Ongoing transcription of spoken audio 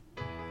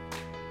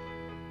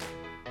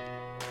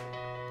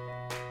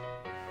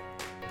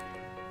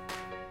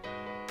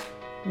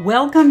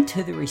Welcome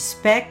to the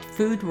Respect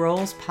Food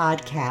Rolls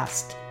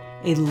podcast,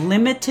 a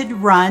limited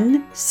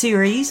run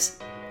series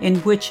in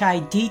which I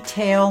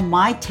detail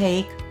my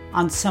take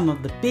on some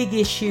of the big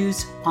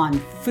issues on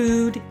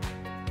food,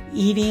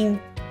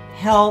 eating,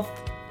 health,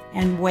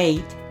 and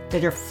weight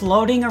that are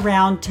floating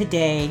around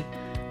today,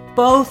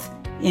 both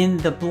in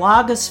the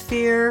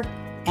blogosphere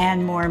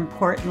and, more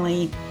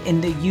importantly,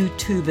 in the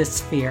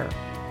YouTubeosphere.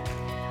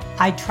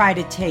 I try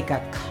to take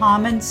a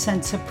common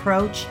sense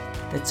approach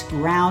that's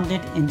grounded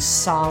in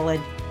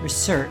solid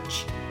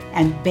research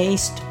and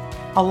based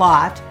a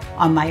lot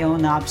on my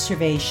own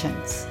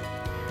observations.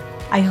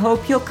 I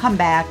hope you'll come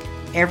back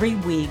every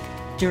week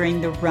during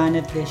the run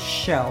of this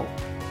show,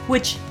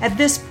 which at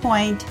this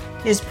point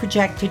is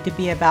projected to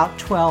be about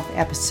 12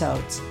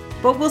 episodes,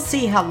 but we'll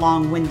see how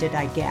long-winded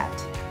I get.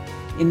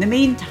 In the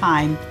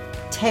meantime,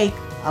 take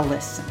a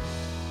listen.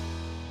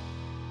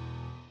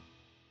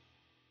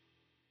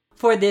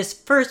 For this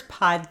first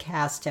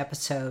podcast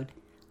episode,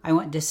 I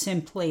want to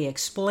simply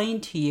explain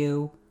to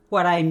you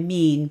what I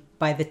mean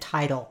by the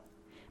title,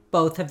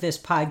 both of this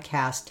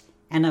podcast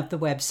and of the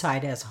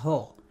website as a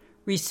whole.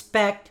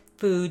 Respect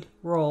Food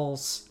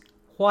Rolls.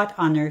 What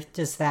on earth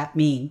does that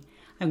mean?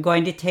 I'm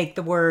going to take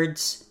the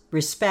words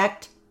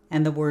respect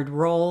and the word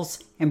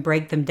rolls and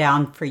break them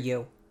down for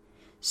you.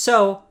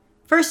 So,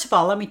 first of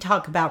all, let me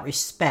talk about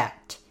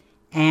respect.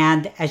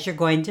 And as you're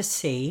going to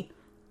see,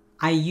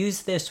 I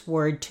use this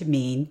word to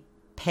mean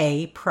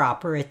pay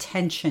proper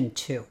attention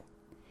to.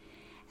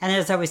 And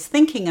as I was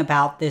thinking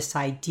about this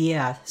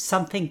idea,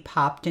 something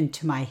popped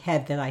into my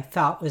head that I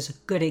thought was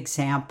a good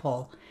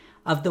example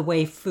of the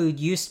way food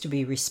used to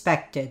be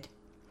respected.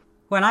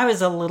 When I was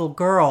a little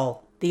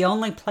girl, the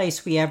only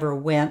place we ever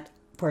went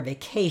for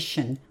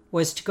vacation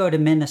was to go to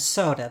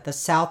Minnesota, the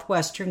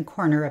southwestern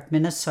corner of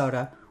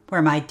Minnesota,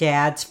 where my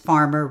dad's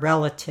farmer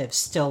relatives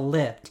still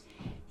lived.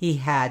 He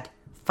had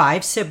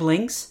 5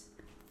 siblings,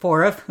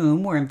 4 of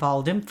whom were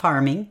involved in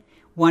farming,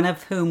 1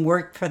 of whom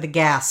worked for the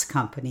gas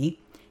company.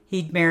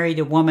 He'd married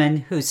a woman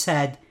who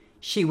said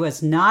she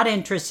was not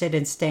interested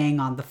in staying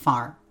on the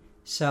farm.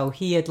 So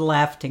he had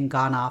left and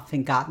gone off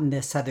and gotten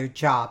this other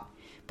job.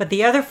 But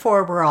the other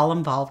 4 were all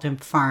involved in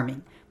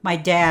farming. My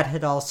dad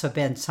had also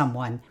been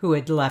someone who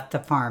had left the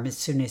farm as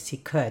soon as he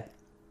could.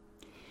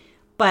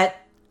 But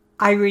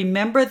I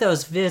remember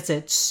those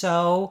visits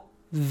so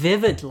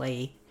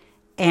vividly,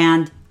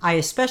 and I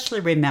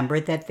especially remember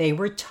that they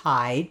were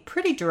tied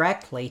pretty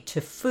directly to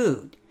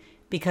food,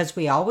 because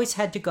we always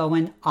had to go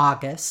in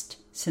August,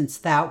 since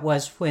that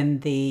was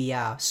when the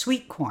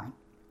sweet corn,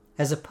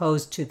 as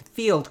opposed to the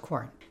field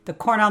corn, the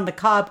corn on the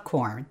cob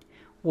corn,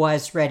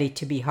 was ready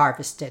to be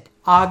harvested.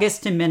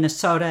 August in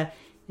Minnesota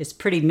is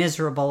pretty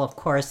miserable, of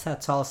course.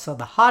 That's also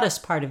the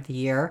hottest part of the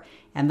year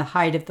and the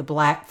height of the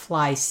black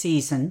fly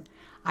season.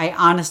 I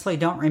honestly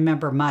don't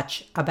remember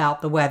much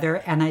about the weather,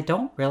 and I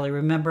don't really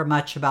remember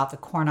much about the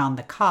corn on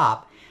the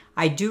cob.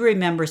 I do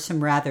remember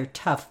some rather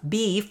tough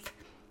beef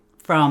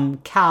from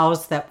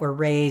cows that were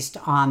raised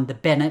on the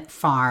Bennett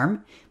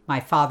farm, my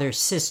father's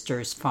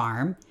sister's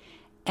farm.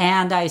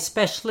 And I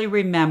especially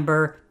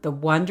remember the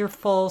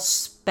wonderful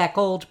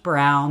speckled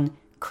brown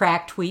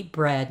cracked wheat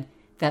bread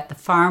that the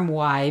farm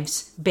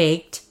wives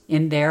baked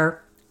in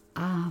their,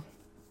 I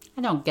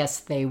don't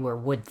guess they were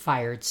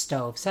wood-fired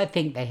stoves. I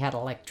think they had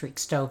electric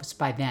stoves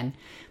by then,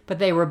 but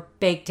they were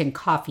baked in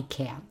coffee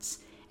cans.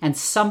 And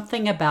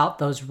something about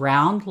those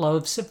round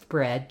loaves of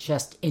bread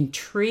just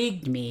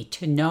intrigued me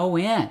to no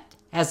end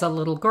as a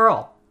little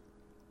girl.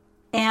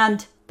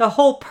 And the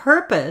whole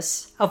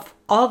purpose of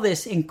all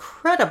this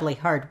incredibly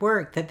hard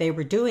work that they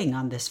were doing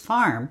on this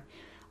farm,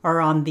 or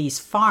on these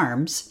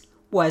farms,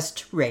 was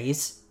to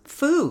raise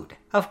food,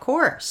 of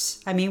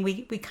course. I mean,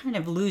 we kind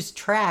of lose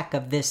track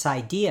of this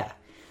idea.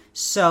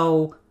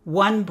 So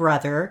one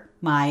brother,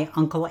 my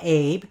Uncle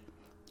Abe,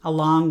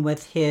 along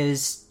with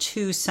his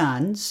 2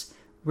 sons,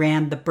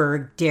 ran the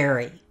Berg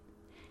Dairy.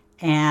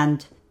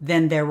 And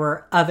then there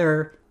were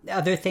other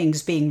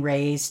things being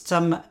raised.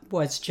 Some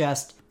was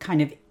just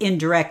kind of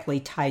indirectly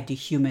tied to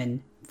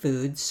human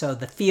food. So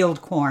the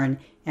field corn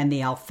and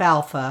the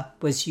alfalfa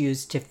was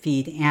used to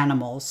feed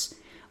animals.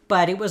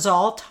 But it was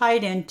all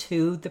tied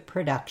into the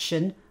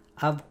production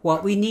of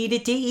what we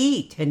needed to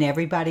eat. And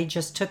everybody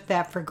just took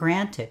that for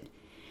granted.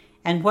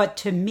 And what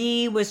to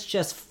me was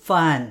just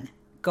fun,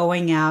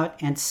 going out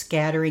and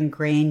scattering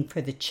grain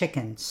for the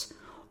chickens,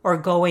 or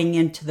going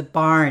into the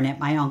barn at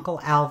my Uncle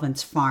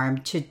Alvin's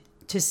farm to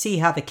see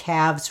how the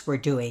calves were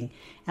doing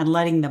and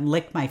letting them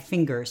lick my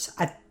fingers.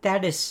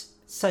 That is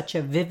such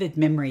a vivid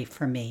memory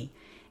for me.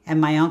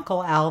 And my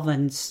Uncle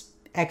Alvin's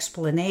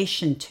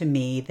explanation to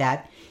me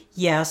that,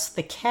 yes,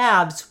 the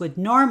calves would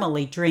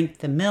normally drink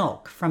the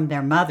milk from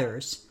their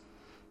mothers,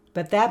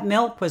 but that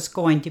milk was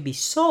going to be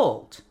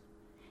sold.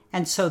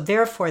 And so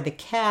therefore the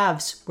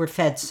calves were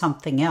fed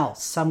something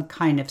else, some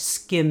kind of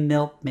skim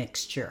milk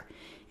mixture.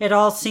 It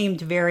all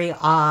seemed very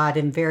odd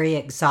and very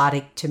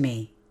exotic to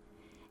me.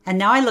 And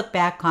now I look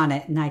back on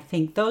it and I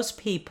think those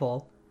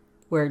people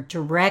were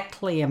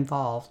directly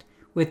involved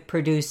with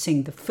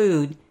producing the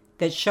food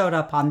that showed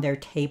up on their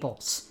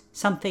tables.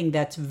 something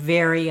that's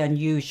very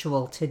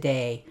unusual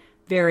today.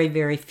 Very,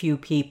 very few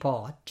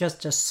people,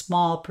 just a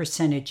small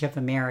percentage of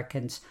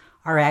Americans,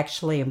 are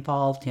actually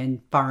involved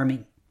in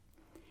farming.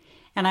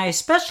 And I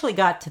especially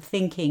got to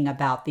thinking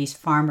about these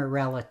farmer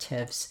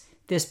relatives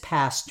this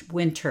past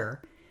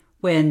winter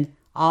when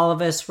all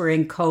of us were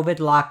in COVID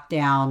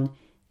lockdown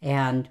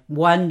and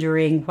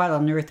wondering what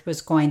on earth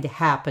was going to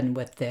happen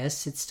with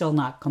this. It's still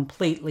not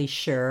completely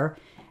sure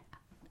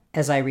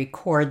as I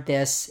record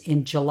this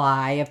in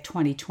July of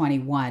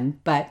 2021,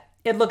 but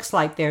it looks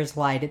like there's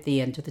light at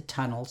the end of the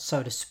tunnel,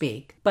 so to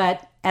speak.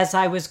 But as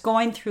I was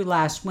going through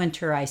last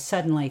winter, I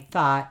suddenly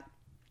thought,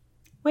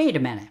 wait a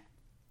minute.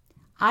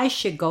 I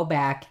should go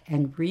back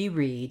and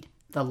reread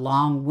The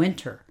Long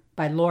Winter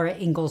by Laura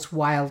Ingalls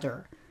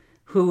Wilder,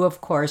 who,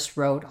 of course,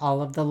 wrote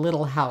all of the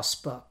Little House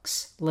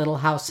books, Little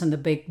House in the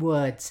Big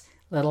Woods,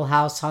 Little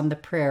House on the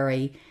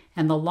Prairie,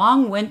 and The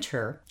Long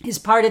Winter is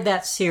part of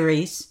that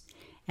series,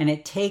 and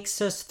it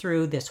takes us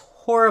through this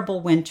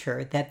horrible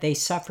winter that they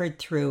suffered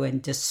through in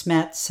De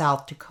Smet,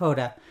 South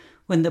Dakota,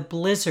 when the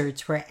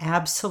blizzards were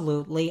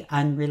absolutely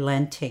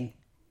unrelenting.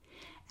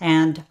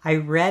 And I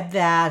read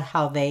that,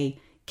 how they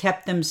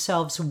kept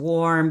themselves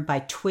warm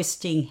by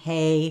twisting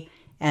hay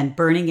and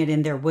burning it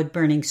in their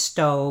wood-burning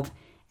stove,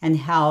 and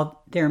how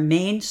their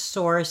main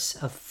source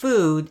of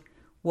food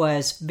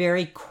was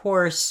very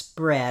coarse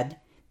bread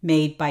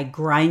made by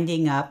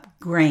grinding up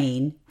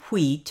grain,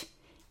 wheat,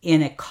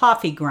 in a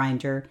coffee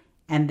grinder,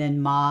 and then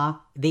Ma,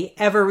 the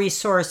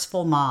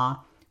ever-resourceful Ma,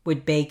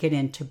 would bake it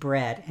into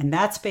bread. And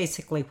that's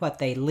basically what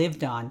they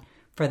lived on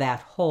for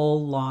that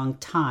whole long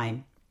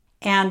time.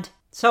 And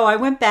so I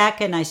went back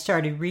and I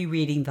started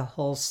rereading the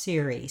whole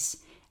series.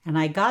 And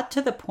I got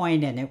to the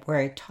point in it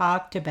where it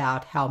talked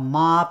about how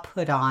Ma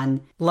put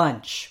on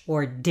lunch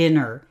or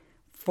dinner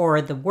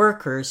for the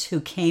workers who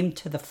came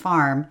to the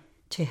farm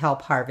to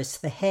help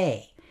harvest the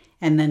hay.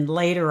 And then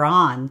later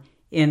on,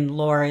 in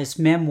Laura's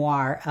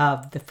memoir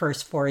of the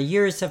first 4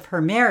 years of her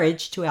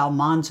marriage to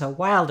Almanzo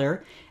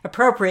Wilder,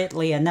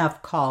 appropriately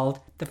enough called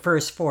The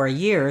First 4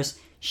 Years,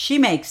 she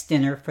makes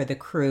dinner for the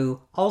crew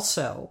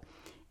also.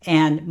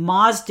 And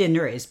Ma's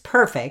dinner is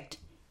perfect,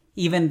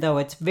 even though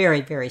it's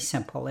very, very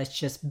simple. It's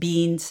just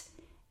beans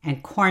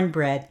and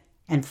cornbread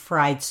and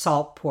fried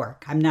salt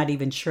pork. I'm not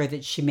even sure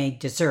that she made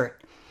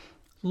dessert.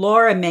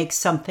 Laura makes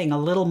something a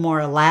little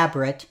more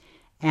elaborate,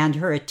 and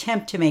her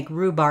attempt to make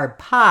rhubarb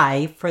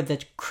pie for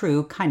the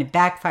crew kind of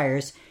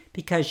backfires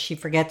because she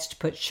forgets to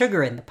put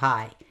sugar in the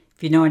pie.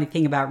 If you know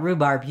anything about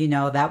rhubarb, you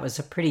know that was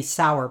a pretty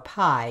sour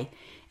pie.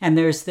 And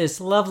there's this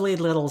lovely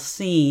little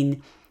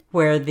scene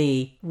where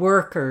the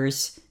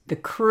workers, the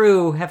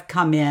crew, have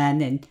come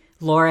in and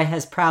Laura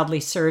has proudly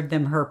served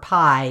them her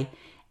pie.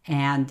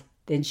 And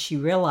then she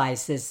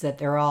realizes that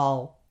they're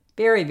all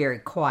very, very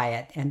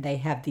quiet, and they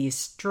have these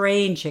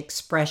strange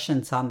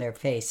expressions on their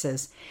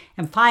faces.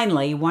 And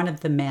finally, one of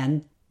the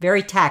men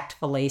very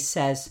tactfully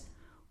says,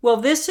 "Well,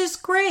 this is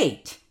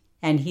great."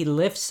 And he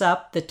lifts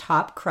up the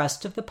top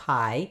crust of the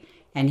pie,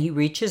 and he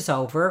reaches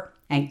over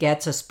and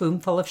gets a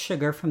spoonful of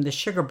sugar from the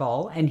sugar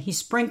bowl, and he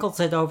sprinkles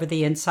it over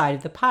the inside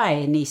of the pie,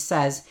 and he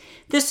says,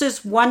 "This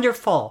is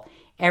wonderful.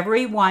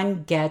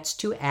 Everyone gets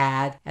to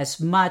add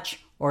as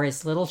much or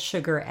as little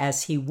sugar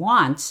as he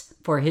wants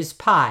for his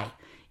pie.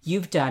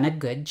 You've done a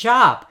good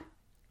job.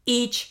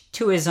 Each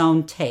to his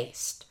own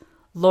taste."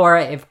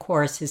 Laura, of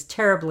course, is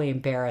terribly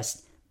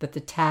embarrassed, but the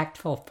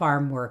tactful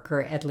farm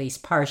worker at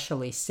least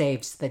partially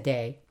saves the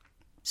day.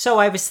 So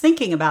I was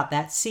thinking about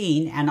that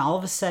scene, and all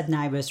of a sudden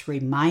I was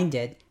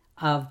reminded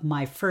of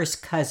my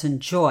first cousin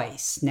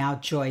Joyce, now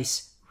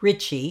Joyce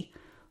Ritchie,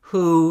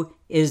 who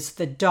is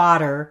the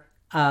daughter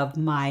of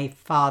my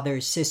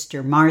father's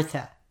sister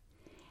Martha,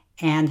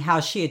 and how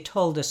she had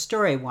told a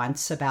story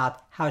once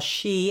about how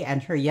she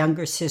and her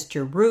younger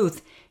sister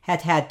Ruth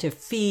had had to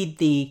feed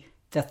the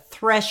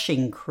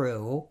threshing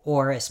crew,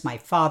 or as my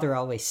father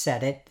always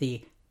said it,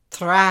 the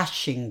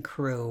thrashing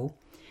crew,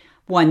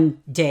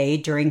 one day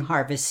during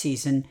harvest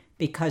season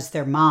because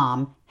their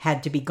mom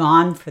had to be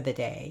gone for the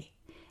day,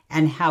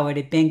 and how it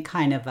had been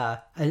kind of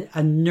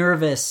a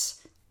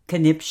nervous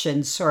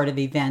conniption sort of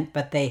event,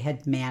 but they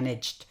had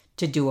managed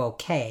to do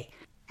okay.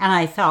 And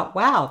I thought,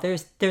 wow,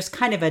 there's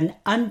kind of an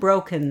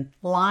unbroken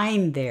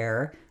line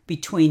there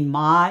between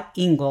Ma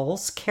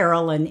Ingalls,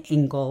 Carolyn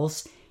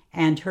Ingalls,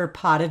 and her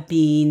pot of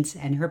beans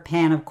and her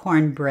pan of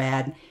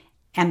cornbread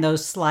and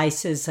those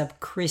slices of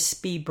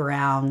crispy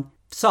brown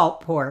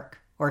salt pork,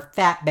 or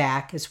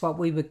fatback is what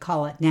we would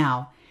call it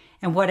now,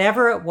 and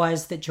whatever it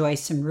was that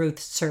Joyce and Ruth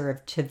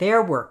served to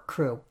their work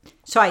crew.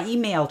 So I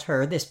emailed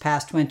her this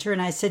past winter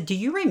and I said, "Do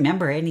you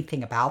remember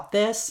anything about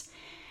this?"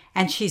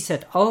 And she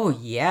said, "Oh,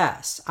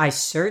 yes, I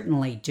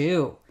certainly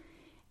do."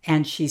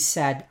 And she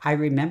said, "I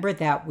remember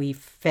that we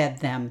fed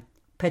them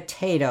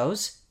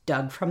potatoes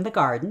dug from the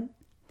garden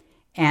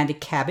and a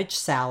cabbage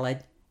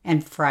salad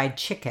and fried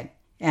chicken.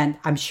 And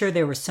I'm sure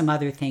there were some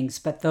other things,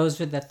 but those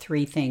are the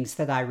three things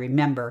that I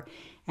remember."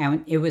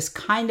 And it was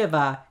kind of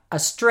a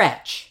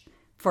stretch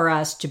for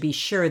us to be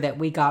sure that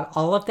we got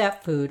all of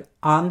that food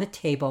on the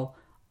table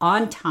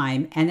on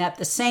time and at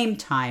the same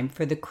time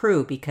for the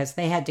crew, because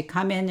they had to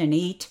come in and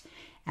eat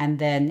and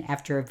then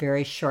after a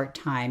very short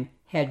time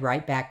head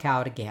right back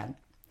out again.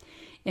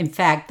 In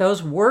fact,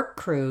 those work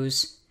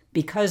crews,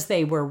 because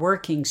they were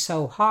working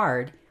so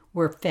hard,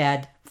 were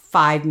fed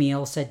 5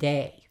 meals a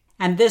day.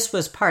 And this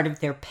was part of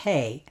their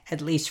pay,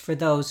 at least for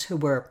those who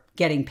were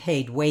getting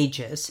paid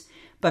wages.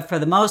 But for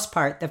the most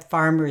part, the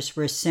farmers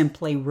were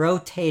simply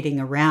rotating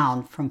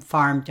around from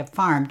farm to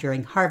farm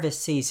during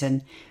harvest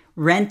season,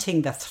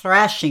 renting the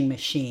thrashing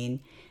machine,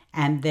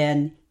 and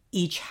then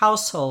each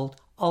household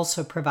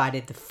also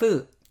provided the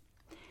food.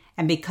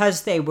 And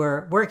because they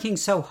were working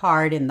so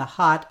hard in the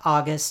hot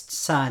August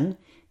sun,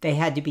 they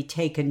had to be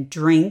taken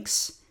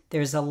drinks.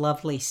 There's a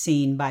lovely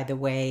scene, by the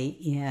way,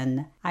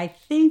 in, I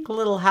think,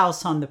 Little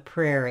House on the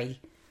Prairie,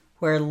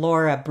 where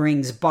Laura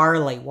brings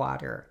barley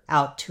water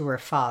out to her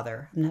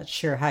father. I'm not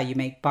sure how you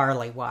make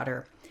barley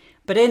water.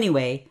 But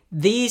anyway,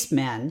 these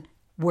men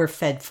were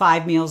fed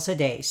 5 meals a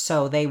day.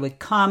 So they would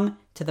come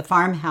to the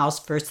farmhouse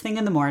first thing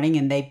in the morning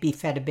and they'd be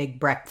fed a big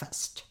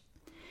breakfast.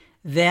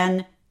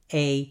 Then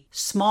a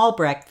small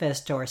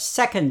breakfast or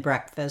second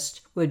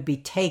breakfast would be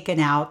taken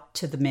out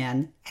to the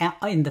men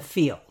in the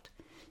field.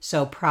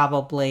 So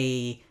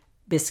probably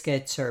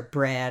biscuits or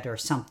bread or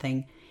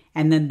something.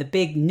 And then the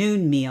big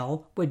noon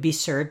meal would be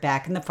served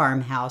back in the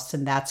farmhouse.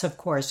 And that's, of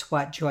course,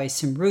 what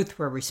Joyce and Ruth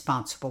were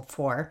responsible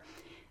for.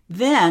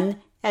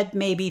 Then at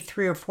maybe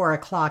 3 or 4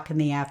 o'clock in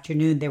the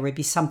afternoon, there would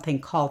be something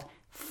called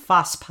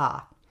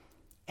FASPA,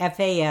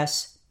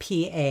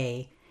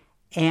 F-A-S-P-A.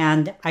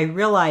 And I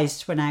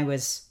realized when I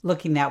was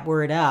looking that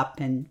word up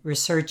and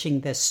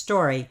researching this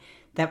story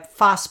that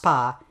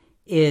FASPA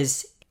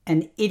is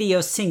an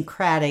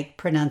idiosyncratic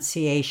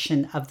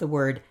pronunciation of the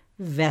word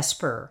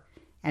vesper.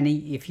 And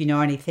if you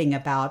know anything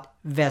about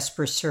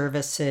vesper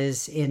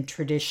services in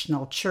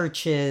traditional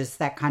churches,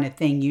 that kind of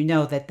thing, you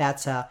know that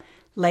that's a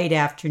late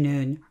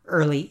afternoon,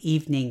 early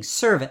evening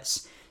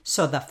service.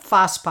 So the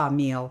FASPA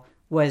meal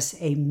was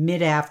a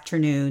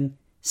mid-afternoon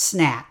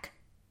snack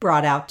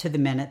brought out to the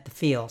men at the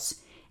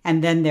fields.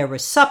 And then there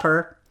was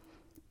supper,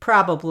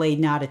 probably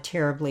not a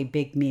terribly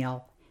big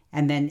meal.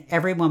 And then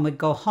everyone would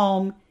go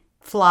home,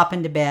 flop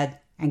into bed,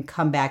 and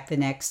come back the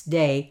next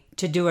day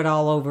to do it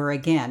all over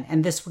again.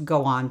 And this would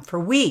go on for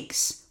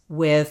weeks,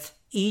 with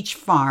each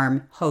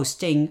farm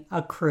hosting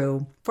a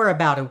crew for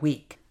about a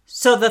week.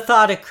 So the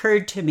thought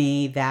occurred to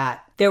me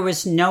that there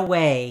was no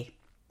way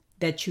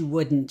that you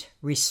wouldn't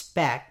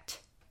respect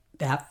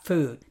that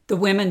food. The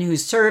women who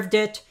served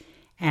it,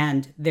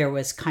 and there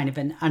was kind of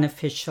an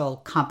unofficial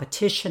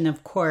competition,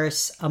 of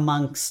course,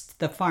 amongst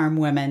the farm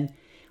women,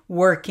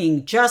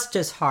 working just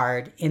as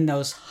hard in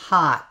those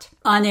hot,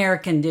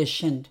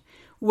 unair-conditioned,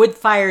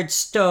 wood-fired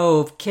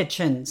stove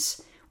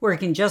kitchens,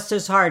 working just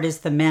as hard as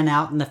the men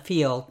out in the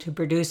field to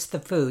produce the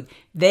food.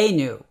 They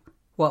knew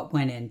what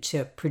went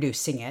into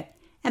producing it,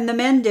 and the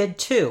men did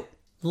too.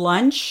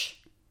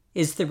 Lunch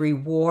is the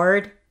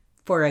reward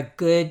for a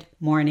good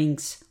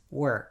morning's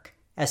work,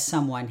 as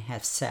someone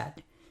has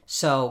said.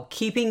 So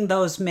keeping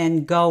those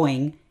men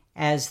going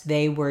as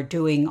they were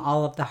doing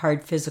all of the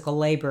hard physical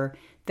labor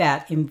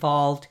that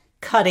involved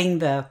cutting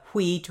the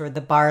wheat or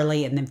the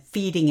barley and then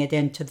feeding it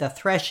into the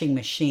threshing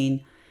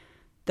machine,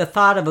 the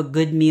thought of a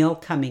good meal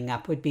coming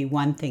up would be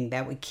one thing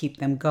that would keep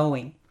them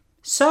going.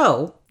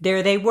 So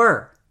there they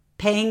were,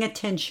 paying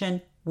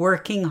attention,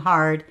 working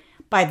hard.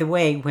 By the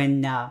way,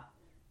 when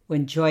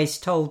Joyce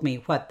told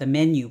me what the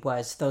menu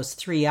was, those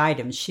 3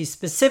 items, she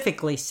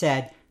specifically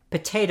said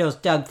potatoes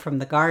dug from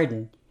the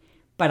garden.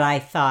 But I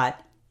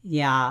thought,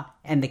 yeah,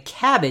 and the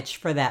cabbage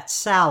for that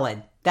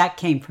salad, that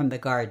came from the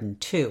garden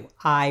too,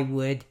 I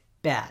would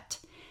bet.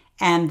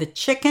 And the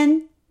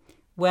chicken,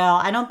 well,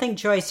 I don't think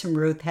Joyce and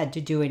Ruth had to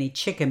do any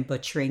chicken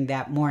butchering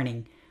that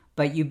morning,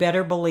 but you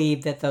better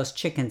believe that those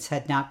chickens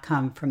had not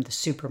come from the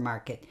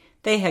supermarket.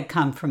 They had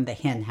come from the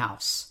hen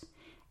house.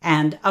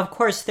 And of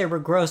course there were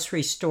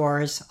grocery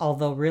stores,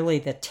 although really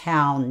the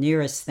town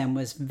nearest them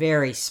was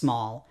very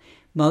small.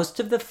 Most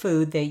of the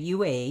food that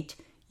you ate,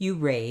 you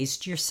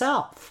raised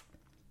yourself.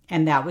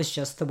 And that was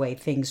just the way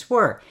things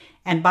were.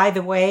 And by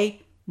the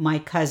way, my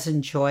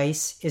cousin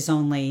Joyce is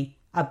only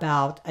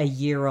about a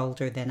year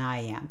older than I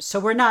am. So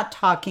we're not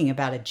talking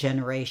about a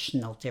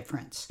generational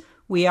difference.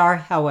 We are,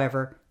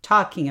 however,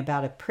 talking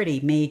about a pretty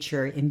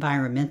major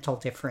environmental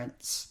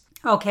difference.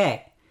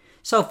 Okay,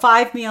 so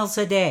 5 meals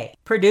a day,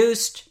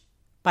 produced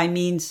by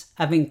means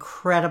of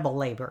incredible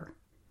labor,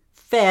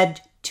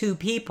 fed to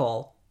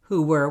people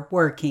who were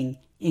working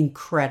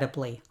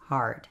incredibly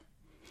hard.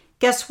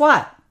 Guess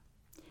what?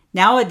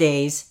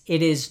 Nowadays,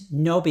 it is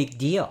no big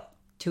deal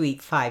to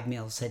eat 5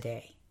 meals a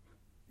day.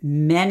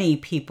 Many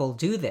people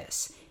do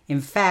this.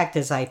 In fact,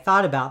 as I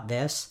thought about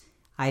this,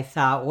 I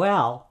thought,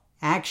 well,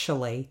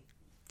 actually,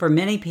 for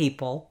many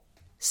people,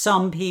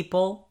 some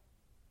people,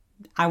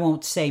 I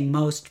won't say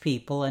most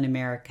people in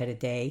America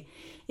today,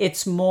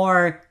 it's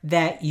more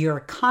that you're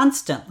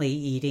constantly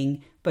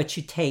eating, but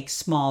you take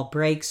small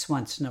breaks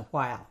once in a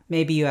while.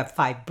 Maybe you have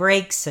 5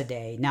 breaks a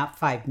day, not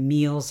 5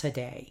 meals a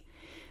day.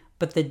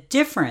 But the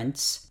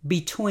difference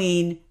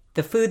between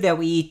the food that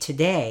we eat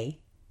today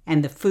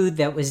and the food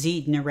that was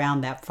eaten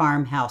around that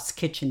farmhouse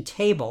kitchen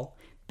table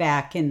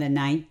back in the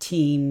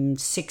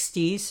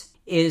 1960s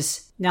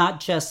is not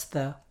just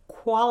the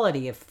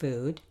quality of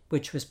food,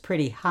 which was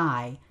pretty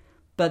high,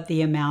 but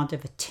the amount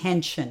of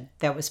attention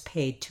that was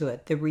paid to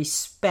it, the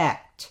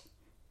respect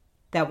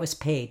that was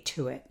paid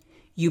to it.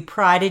 You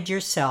prided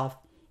yourself,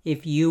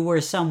 if you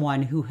were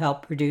someone who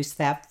helped produce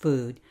that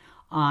food,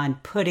 on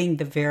putting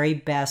the very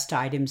best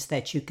items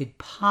that you could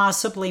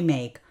possibly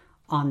make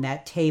on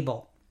that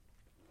table.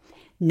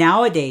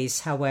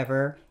 Nowadays,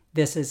 however,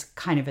 this is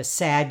kind of a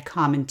sad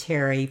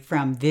commentary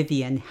from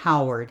Vivian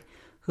Howard,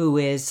 who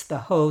is the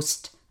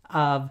host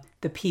of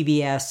the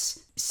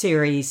PBS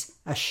series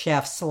A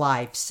Chef's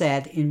Life,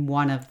 said in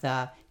one of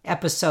the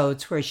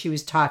episodes where she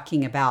was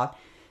talking about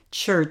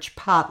church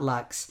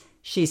potlucks.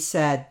 She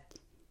said,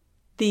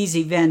 these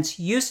events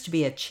used to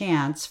be a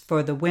chance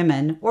for the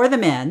women, or the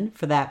men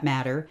for that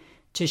matter,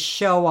 to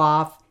show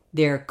off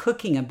their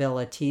cooking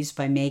abilities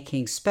by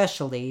making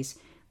specialties,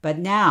 but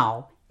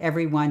now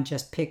everyone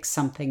just picks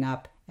something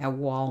up at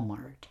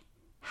Walmart.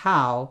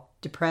 How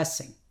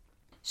depressing.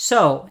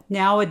 So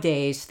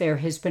nowadays there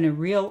has been a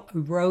real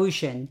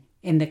erosion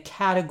in the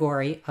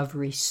category of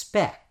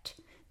respect,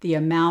 the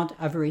amount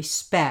of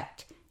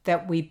respect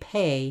that we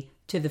pay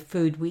to the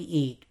food we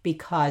eat,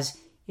 because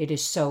it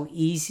is so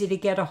easy to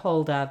get a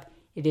hold of,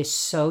 it is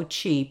so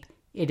cheap,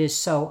 it is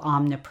so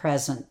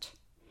omnipresent.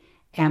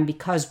 And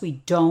because we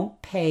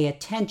don't pay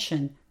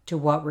attention to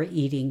what we're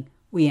eating,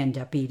 we end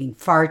up eating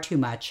far too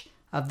much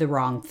of the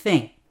wrong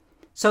thing.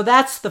 So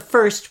that's the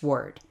first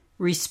word,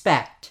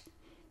 respect.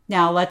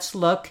 Now let's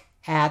look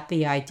at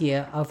the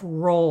idea of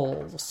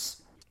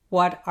roles.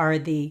 What are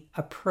the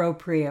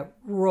appropriate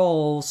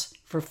roles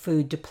for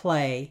food to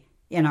play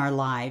in our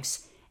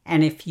lives?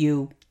 And if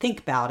you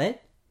think about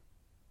it,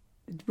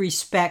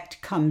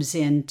 respect comes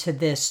into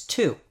this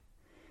too.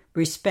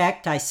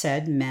 Respect, I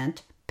said,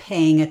 meant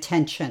paying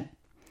attention.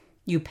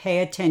 You pay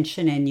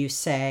attention and you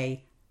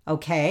say,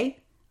 okay,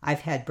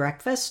 I've had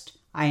breakfast,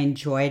 I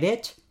enjoyed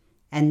it,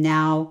 and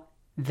now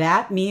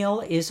that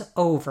meal is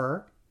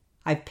over.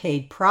 I've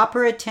paid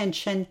proper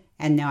attention,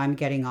 and now I'm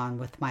getting on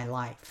with my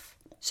life.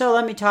 So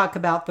let me talk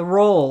about the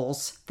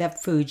roles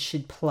that food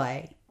should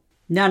play.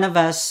 None of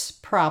us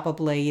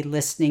probably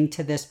listening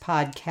to this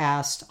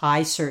podcast,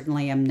 I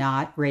certainly am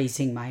not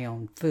raising my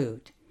own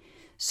food.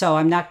 So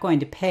I'm not going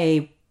to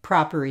pay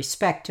proper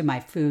respect to my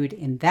food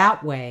in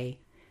that way,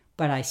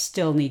 but I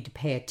still need to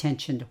pay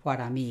attention to what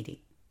I'm eating.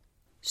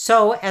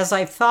 So as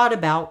I've thought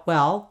about,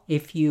 well,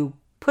 if you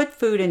put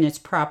food in its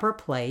proper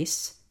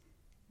place,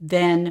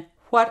 then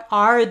what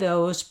are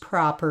those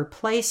proper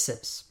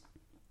places?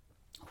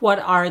 What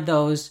are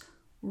those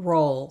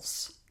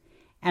roles?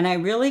 And I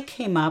really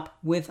came up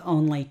with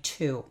only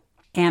two.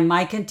 And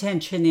my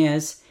contention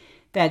is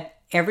that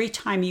every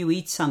time you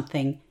eat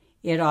something,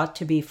 it ought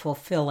to be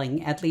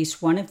fulfilling at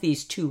least one of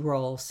these two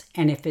roles.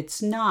 And if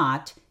it's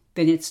not,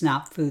 then it's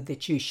not food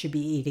that you should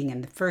be eating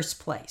in the first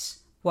place.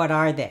 What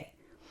are they?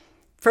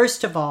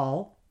 First of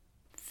all,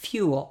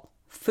 fuel.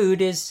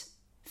 Food is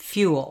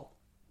fuel.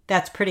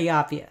 That's pretty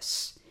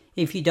obvious.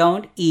 If you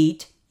don't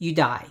eat, you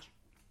die.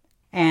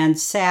 And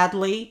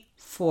sadly,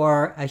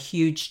 for a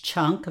huge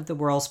chunk of the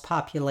world's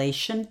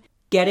population,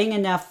 getting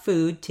enough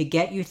food to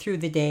get you through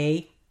the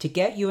day, to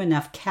get you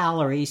enough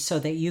calories so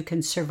that you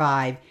can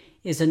survive,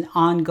 is an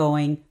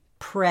ongoing,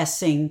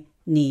 pressing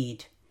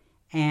need.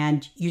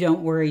 And you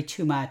don't worry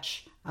too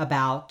much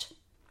about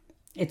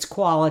its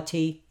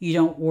quality. You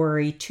don't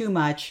worry too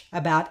much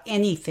about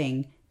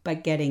anything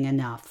but getting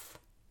enough.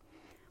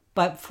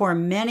 But for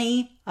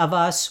many of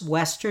us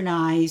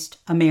westernized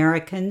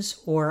Americans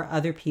or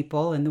other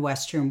people in the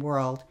Western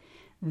world,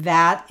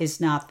 that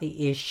is not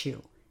the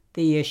issue.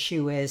 The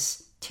issue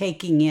is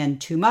taking in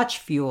too much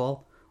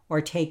fuel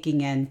or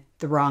taking in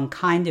the wrong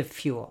kind of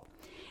fuel.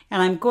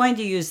 And I'm going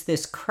to use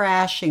this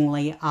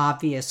crashingly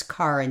obvious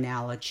car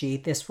analogy.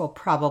 This will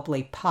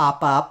probably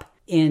pop up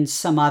in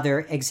some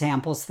other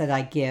examples that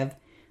I give.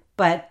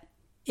 But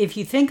if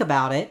you think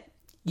about it,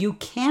 you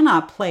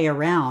cannot play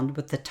around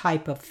with the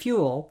type of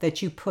fuel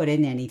that you put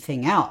in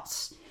anything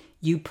else.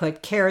 You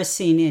put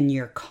kerosene in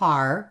your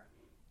car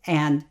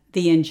and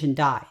the engine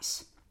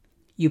dies.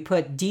 You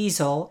put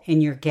diesel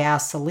in your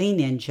gasoline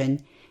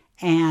engine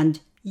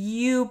and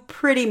you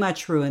pretty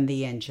much ruin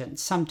the engine.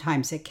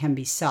 Sometimes it can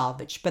be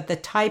salvaged, but the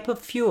type of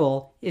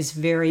fuel is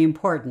very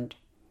important.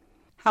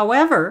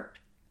 However,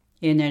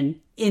 in an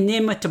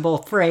inimitable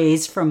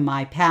phrase from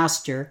my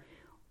pastor,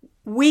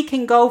 we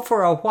can go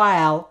for a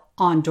while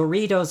on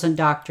Doritos and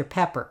Dr.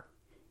 Pepper,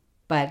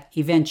 but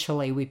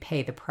eventually we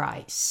pay the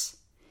price.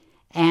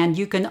 And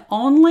you can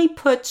only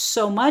put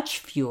so much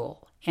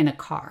fuel in a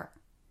car.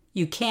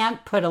 You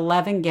can't put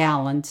 11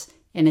 gallons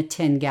in a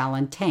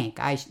 10-gallon tank.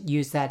 I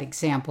use that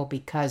example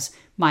because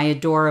my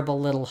adorable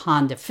little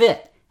Honda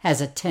Fit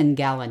has a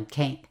 10-gallon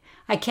tank.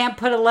 I can't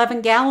put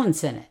 11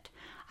 gallons in it.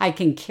 I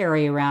can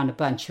carry around a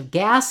bunch of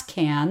gas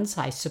cans,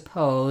 I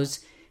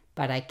suppose,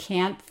 but I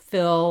can't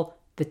fill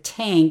the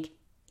tank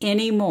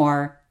any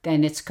more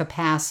than its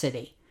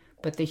capacity.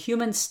 But the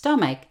human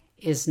stomach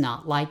is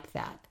not like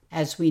that,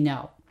 as we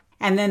know.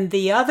 And then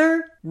the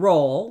other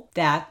role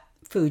that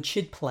food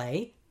should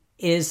play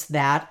is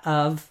that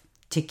of,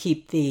 to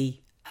keep the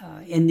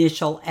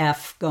initial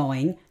F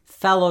going,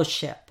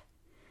 fellowship.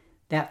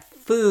 That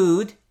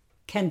food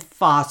can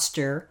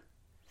foster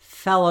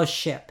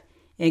fellowship.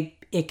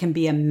 It can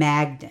be a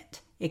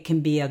magnet. It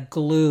can be a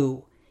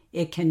glue.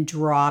 It can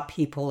draw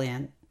people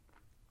in.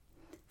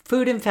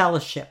 Food and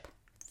fellowship,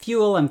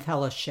 fuel and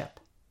fellowship.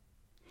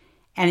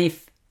 And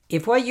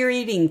if what you're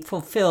eating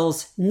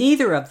fulfills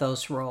neither of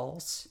those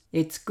roles,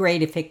 it's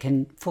great if it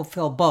can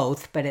fulfill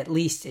both, but at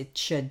least it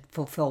should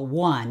fulfill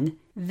one,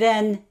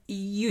 then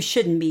you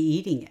shouldn't be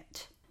eating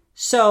it.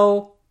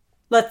 So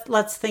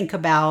let's think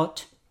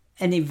about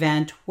an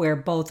event where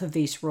both of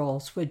these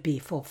roles would be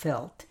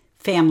fulfilled.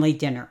 Family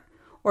dinner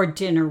or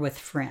dinner with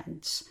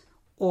friends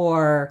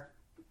or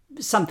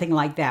something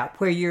like that,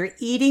 where you're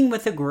eating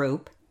with a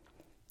group,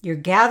 you're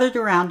gathered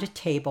around a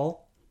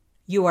table,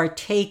 you are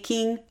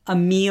taking a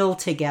meal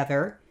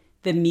together.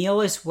 The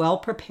meal is well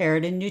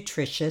prepared and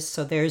nutritious,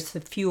 so there's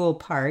the fuel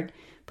part,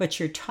 but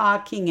you're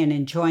talking and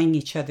enjoying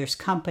each other's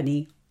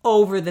company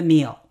over the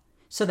meal.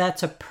 So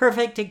that's a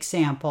perfect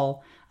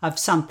example of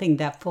something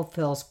that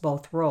fulfills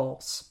both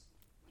roles.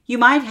 You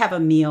might have a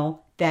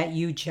meal that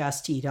you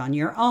just eat on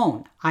your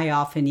own. I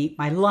often eat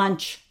my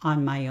lunch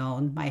on my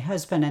own. My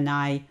husband and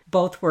I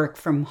both work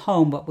from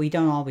home, but we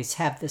don't always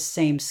have the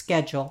same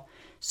schedule.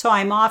 So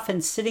I'm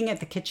often sitting at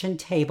the kitchen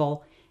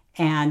table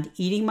and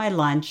eating my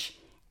lunch.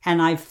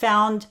 And I've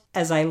found,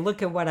 as I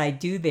look at what I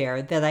do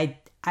there, that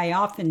I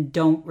often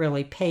don't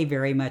really pay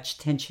very much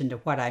attention to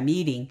what I'm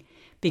eating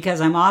because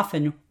I'm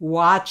often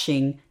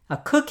watching a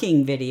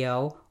cooking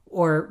video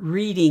or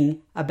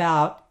reading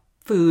about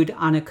food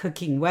on a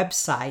cooking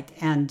website.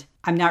 And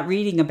I'm not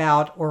reading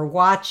about or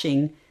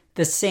watching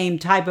the same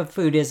type of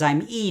food as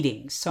I'm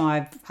eating. So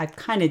I've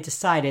kind of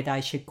decided I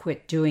should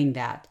quit doing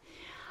that.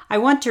 I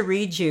want to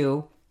read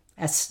you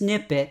a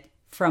snippet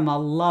from a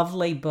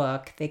lovely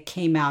book that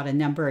came out a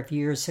number of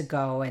years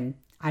ago and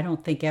I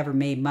don't think ever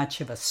made much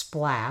of a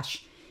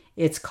splash.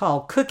 It's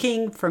called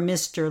Cooking for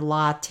Mr.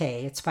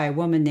 Latte. It's by a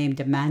woman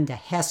named Amanda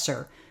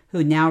Hesser,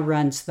 who now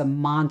runs the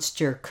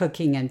monster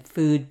cooking and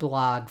food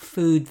blog,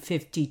 Food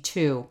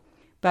 52.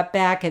 But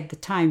back at the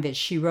time that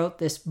she wrote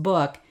this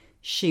book,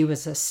 she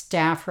was a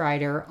staff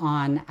writer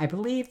on, I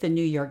believe, the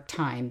New York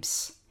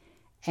Times.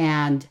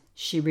 And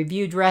she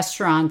reviewed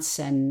restaurants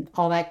and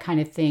all that kind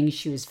of thing.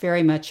 She was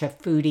very much a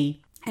foodie.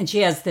 And she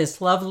has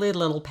this lovely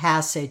little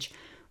passage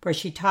where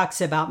she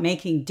talks about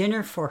making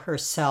dinner for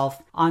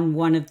herself on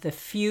one of the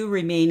few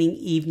remaining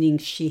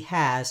evenings she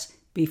has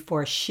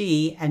before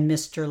she and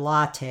Mr.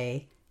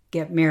 Latte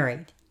get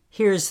married.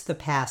 Here's the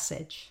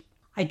passage.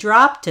 I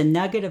dropped a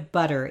nugget of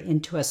butter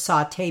into a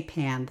sauté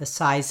pan the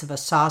size of a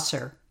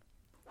saucer,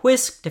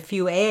 whisked a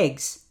few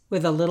eggs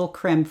with a little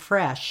creme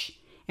fraiche,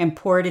 and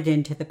poured it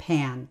into the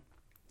pan.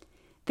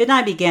 Then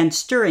I began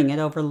stirring it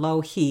over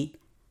low heat,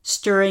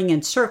 stirring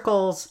in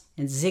circles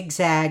and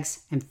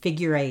zigzags and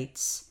figure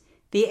eights.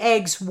 The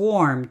eggs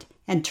warmed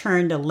and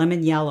turned a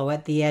lemon yellow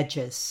at the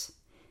edges.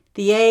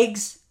 The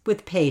eggs,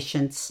 with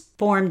patience,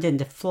 formed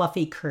into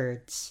fluffy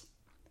curds.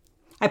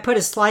 I put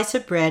a slice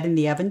of bread in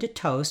the oven to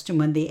toast, and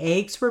when the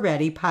eggs were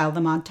ready, piled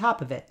them on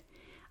top of it.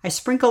 I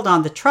sprinkled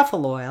on the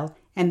truffle oil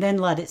and then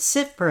let it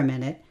sit for a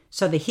minute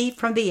so the heat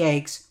from the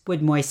eggs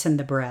would moisten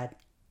the bread.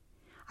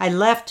 I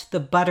left the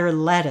butter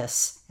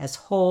lettuce as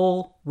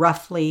whole,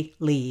 roughly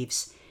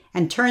leaves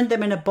and turned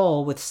them in a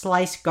bowl with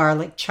sliced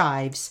garlic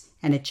chives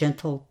and a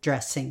gentle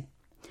dressing.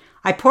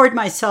 I poured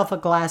myself a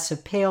glass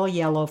of pale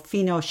yellow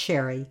Fino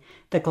sherry.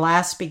 The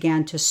glass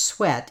began to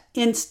sweat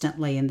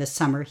instantly in the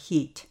summer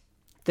heat.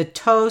 The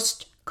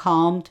toast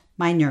calmed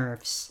my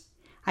nerves.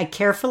 I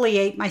carefully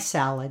ate my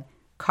salad,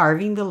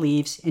 carving the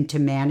leaves into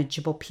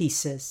manageable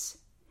pieces.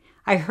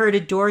 I heard a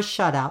door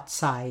shut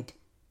outside,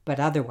 but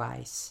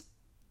otherwise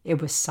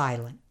it was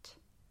silent.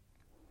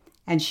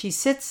 And she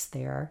sits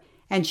there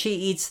and she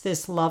eats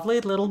this lovely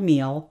little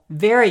meal,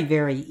 very,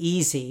 very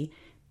easy,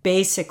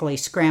 basically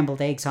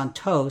scrambled eggs on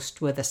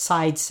toast with a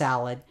side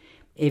salad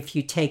if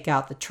you take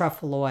out the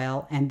truffle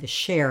oil and the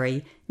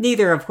sherry,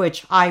 neither of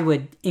which I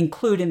would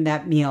include in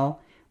that meal,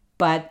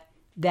 but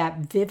that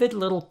vivid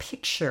little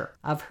picture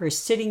of her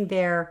sitting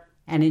there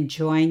and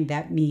enjoying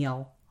that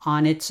meal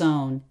on its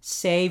own,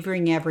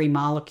 savoring every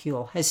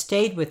molecule, has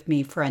stayed with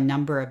me for a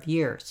number of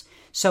years.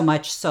 So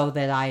much so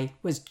that I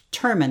was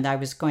determined I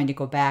was going to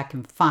go back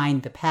and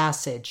find the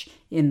passage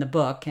in the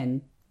book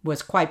and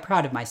was quite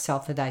proud of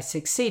myself that I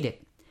succeeded.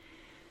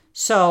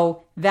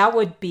 So that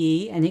would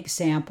be an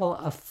example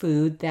of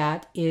food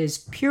that is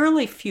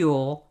purely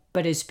fuel,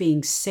 but is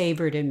being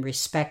savored and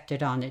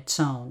respected on its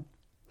own.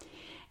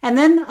 And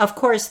then, of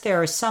course,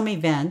 there are some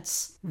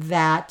events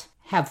that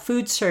have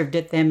food served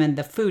at them and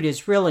the food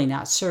is really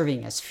not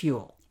serving as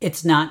fuel.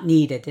 It's not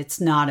needed. It's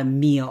not a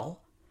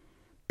meal,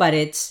 but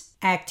it's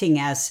acting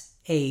as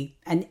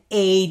an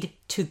aid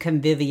to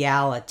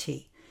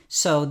conviviality.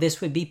 So this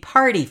would be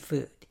party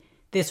food.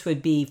 This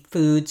would be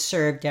food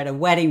served at a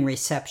wedding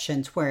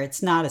reception where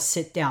it's not a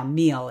sit-down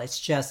meal. It's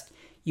just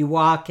you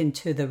walk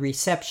into the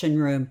reception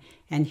room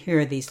and here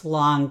are these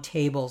long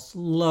tables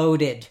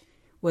loaded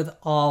with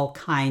all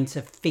kinds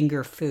of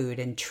finger food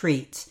and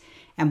treats.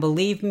 And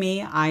believe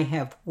me, I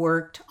have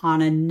worked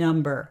on a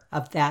number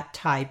of that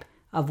type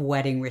of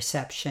wedding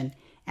reception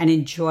and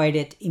enjoyed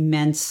it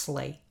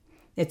immensely.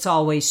 It's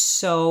always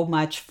so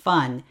much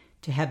fun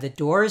to have the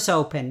doors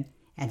open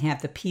and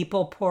have the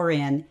people pour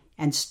in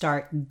and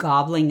start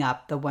gobbling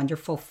up the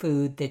wonderful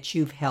food that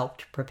you've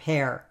helped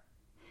prepare.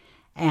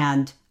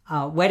 And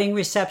wedding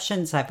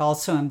receptions, I've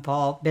also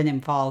been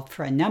involved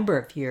for a number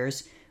of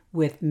years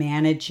with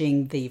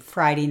managing the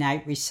Friday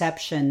night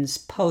receptions,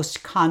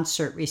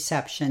 post-concert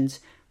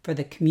receptions for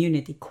the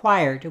community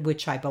choir to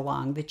which I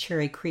belong, the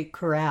Cherry Creek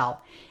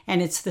Chorale.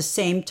 And it's the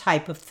same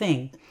type of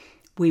thing.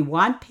 We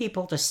want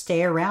people to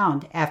stay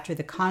around after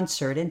the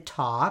concert and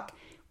talk.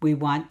 We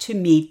want to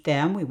meet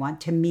them. We want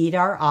to meet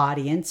our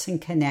audience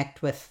and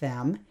connect with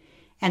them.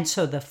 And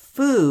so the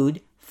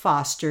food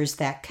fosters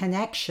that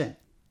connection.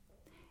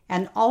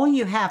 And all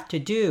you have to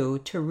do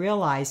to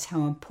realize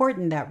how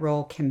important that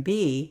role can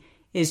be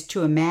is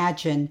to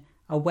imagine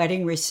a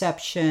wedding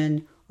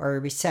reception or a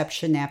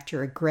reception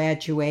after a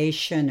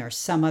graduation or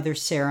some other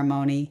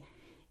ceremony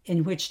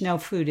in which no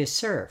food is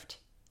served.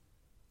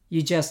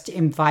 You just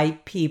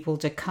invite people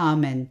to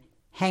come and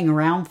hang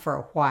around for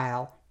a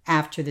while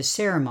after the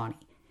ceremony.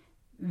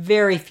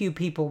 Very few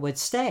people would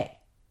stay,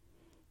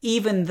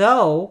 even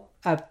though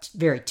a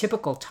very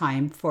typical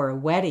time for a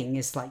wedding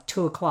is like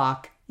 2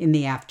 o'clock in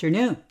the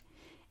afternoon.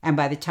 And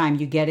by the time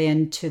you get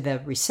into the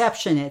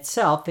reception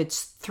itself,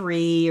 it's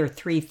 3 or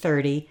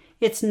 3:30.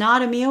 It's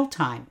not a meal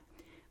time,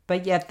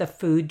 but yet the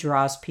food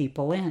draws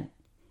people in.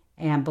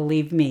 And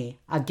believe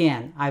me,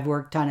 again, I've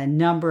worked on a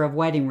number of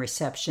wedding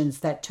receptions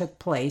that took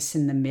place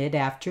in the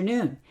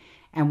mid-afternoon.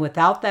 And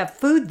without that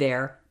food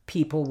there,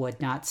 people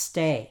would not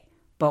stay.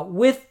 But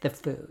with the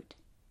food,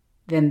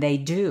 then they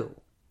do.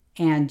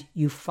 And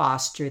you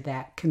foster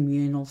that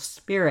communal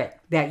spirit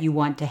that you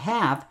want to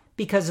have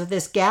because of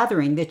this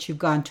gathering that you've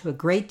gone to a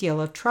great deal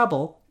of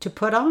trouble to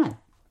put on.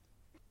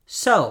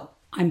 So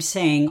I'm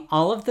saying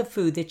all of the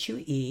food that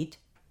you eat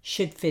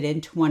should fit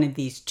into one of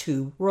these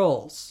two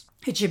roles.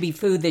 It should be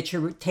food that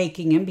you're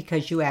taking in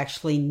because you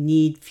actually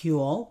need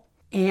fuel,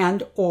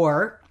 and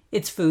or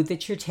it's food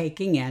that you're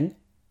taking in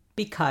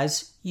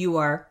because you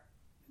are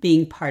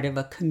being part of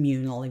a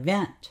communal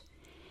event.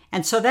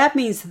 And so that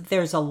means that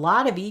there's a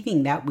lot of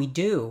eating that we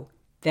do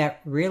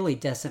that really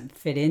doesn't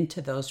fit into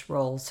those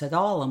roles at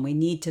all, and we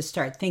need to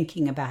start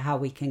thinking about how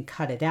we can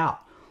cut it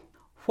out.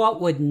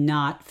 What would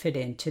not fit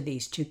into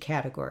these two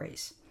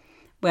categories?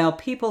 Well,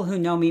 people who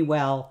know me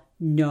well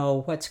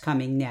know what's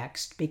coming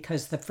next,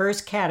 because the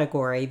first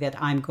category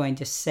that I'm going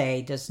to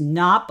say does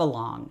not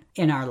belong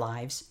in our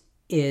lives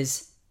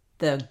is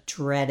the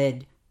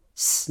dreaded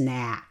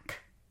snack.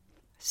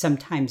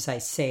 Sometimes I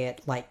say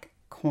it like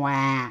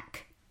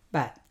quack,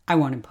 but I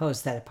won't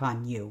impose that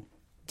upon you,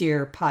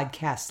 dear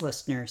podcast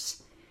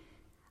listeners.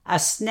 A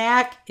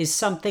snack is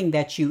something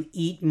that you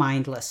eat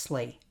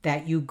mindlessly,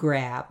 that you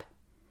grab.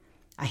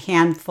 A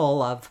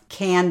handful of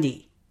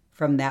candy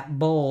from that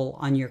bowl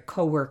on your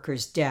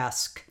coworker's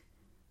desk.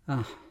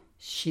 Oh,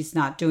 she's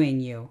not doing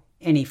you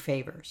any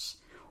favors.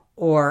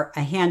 Or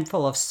a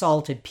handful of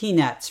salted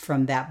peanuts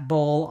from that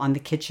bowl on the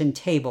kitchen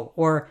table,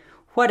 or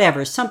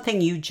whatever,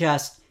 something you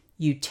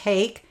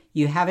take,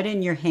 you have it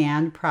in your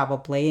hand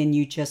probably, and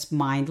you just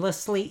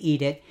mindlessly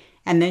eat it,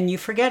 and then you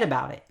forget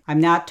about it.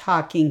 I'm not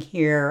talking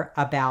here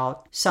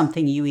about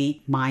something you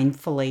eat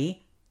mindfully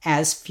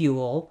as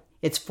fuel.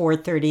 It's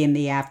 4:30 in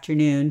the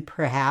afternoon,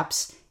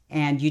 perhaps,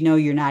 and you know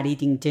you're not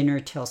eating dinner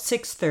till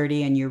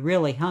 6:30 and you're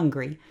really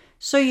hungry.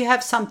 So you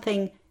have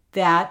something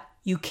that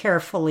you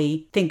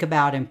carefully think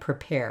about and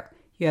prepare.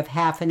 You have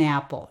half an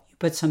apple. You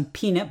put some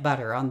peanut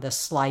butter on the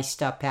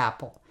sliced up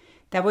apple.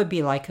 That would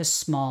be like a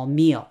small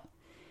meal.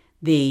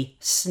 The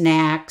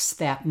snacks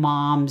that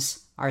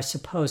moms are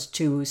supposed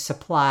to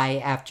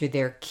supply after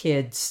their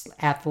kids'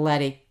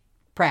 athletic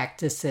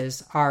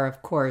practices are,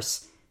 of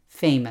course,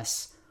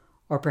 famous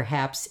or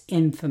perhaps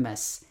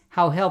infamous.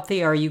 How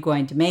healthy are you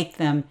going to make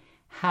them?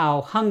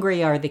 How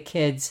hungry are the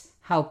kids?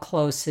 How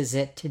close is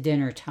it to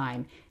dinner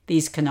time?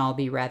 These can all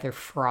be rather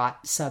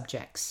fraught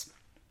subjects.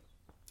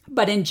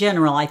 But in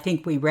general, I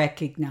think we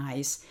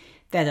recognize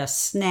that a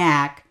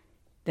snack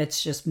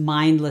that's just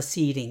mindless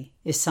eating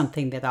is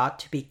something that ought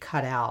to be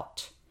cut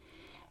out.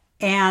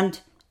 And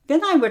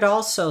then I would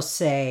also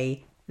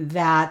say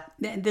that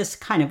this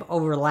kind of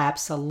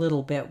overlaps a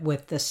little bit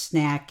with the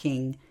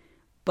snacking,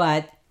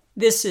 but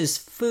this is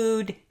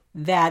food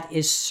that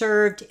is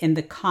served in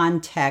the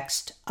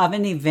context of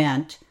an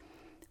event,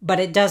 but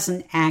it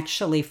doesn't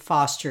actually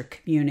foster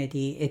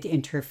community. It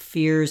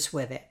interferes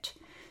with it.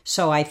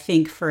 So I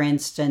think, for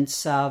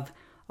instance, of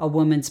a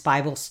women's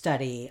Bible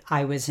study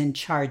I was in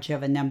charge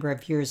of a number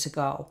of years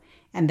ago,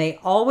 and they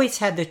always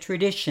had the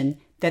tradition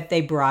that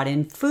they brought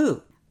in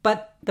food.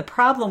 But the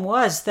problem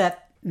was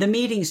that the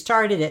meeting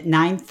started at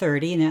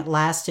 9:30 and it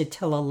lasted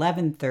till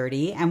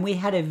 11:30, and we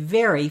had a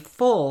very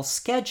full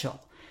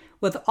schedule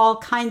with all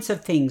kinds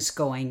of things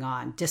going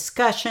on.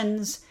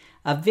 Discussions,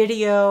 a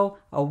video,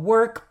 a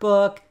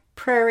workbook,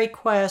 prayer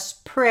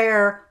requests,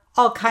 prayer,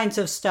 all kinds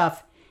of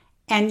stuff.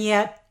 And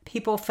yet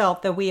people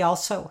felt that we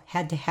also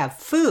had to have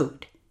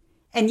food.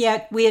 And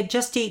yet we had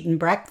just eaten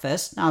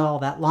breakfast not all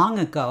that long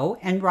ago,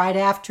 and right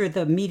after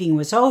the meeting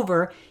was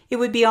over, it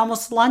would be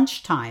almost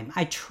lunchtime.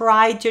 I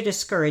tried to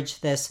discourage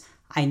this.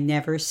 I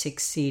never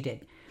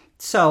succeeded.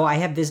 So I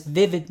have this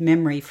vivid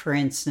memory, for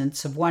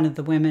instance, of one of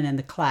the women in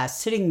the class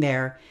sitting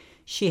there.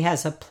 She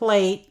has a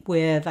plate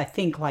with, I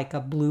think, like a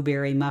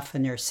blueberry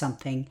muffin or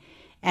something.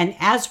 And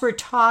as we're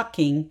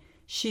talking,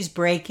 she's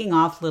breaking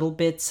off little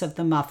bits of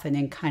the muffin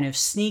and kind of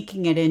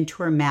sneaking it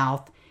into her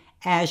mouth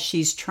as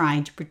she's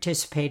trying to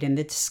participate in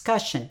the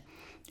discussion.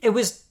 It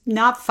was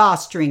not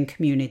fostering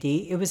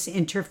community, it was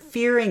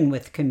interfering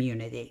with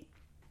community.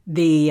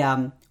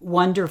 The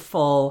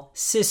wonderful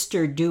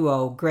sister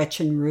duo,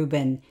 Gretchen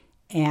Rubin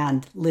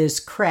and Liz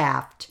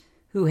Craft,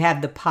 who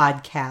had the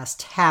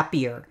podcast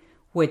Happier,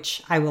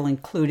 which I will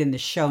include in the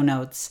show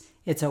notes.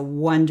 It's a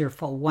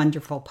wonderful,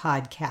 wonderful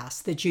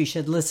podcast that you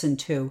should listen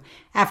to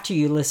after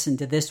you listen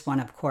to this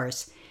one, of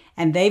course.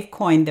 And they've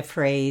coined the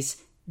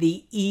phrase,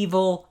 the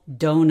evil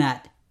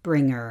donut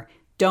bringer.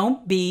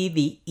 Don't be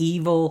the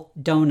evil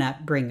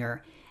donut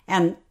bringer.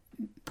 And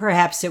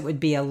perhaps it would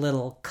be a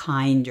little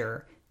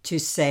kinder to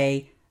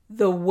say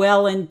the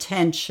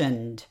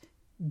well-intentioned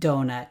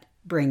donut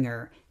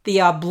bringer, the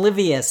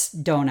oblivious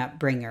donut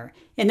bringer.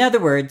 In other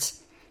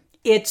words,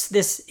 it's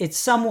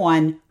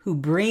someone who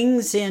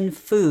brings in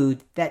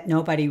food that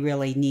nobody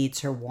really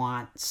needs or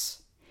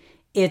wants.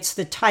 It's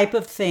the type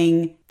of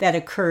thing that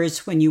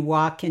occurs when you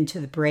walk into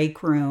the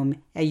break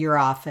room at your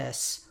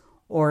office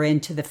or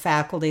into the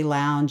faculty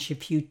lounge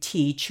if you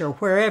teach or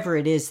wherever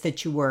it is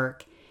that you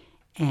work,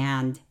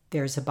 and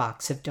there's a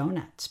box of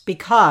donuts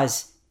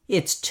because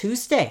it's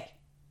Tuesday,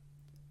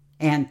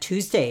 and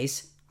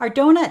Tuesdays are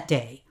donut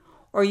day.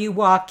 Or you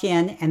walk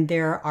in and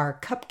there are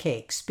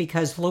cupcakes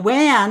because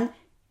Luann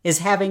is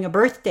having a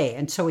birthday,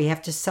 and so we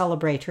have to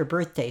celebrate her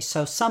birthday.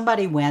 So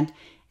somebody went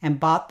and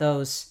bought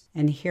those,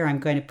 and here I'm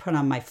going to put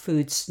on my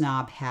food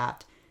snob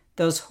hat,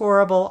 those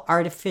horrible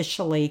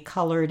artificially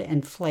colored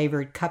and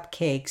flavored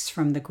cupcakes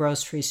from the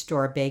grocery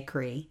store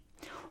bakery.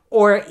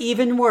 Or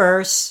even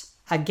worse,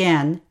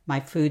 again, my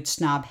food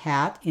snob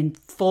hat in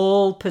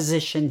full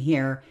position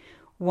here,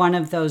 one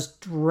of those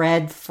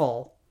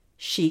dreadful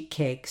sheet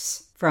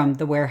cakes from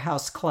the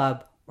Warehouse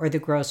Club or the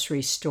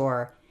grocery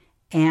store.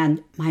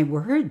 And my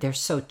word, they're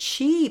so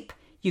cheap.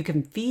 You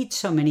can feed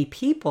so many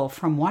people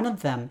from one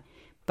of them.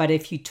 But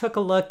if you took a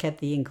look at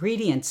the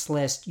ingredients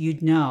list,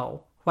 you'd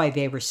know why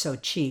they were so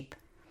cheap.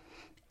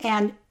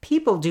 And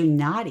people do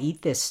not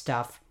eat this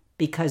stuff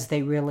because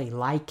they really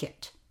like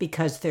it,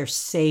 because they're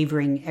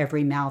savoring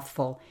every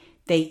mouthful.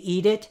 They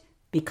eat it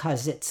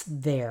because it's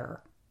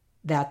there.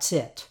 That's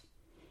it.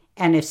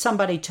 And if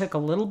somebody took a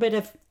little bit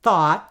of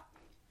thought,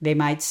 they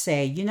might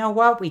say, you know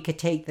what, we could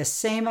take the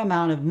same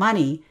amount of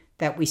money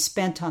that we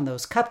spent on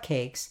those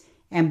cupcakes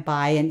and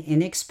buy an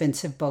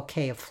inexpensive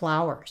bouquet of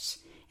flowers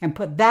and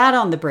put that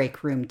on the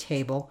break room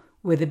table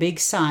with a big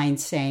sign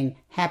saying,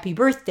 Happy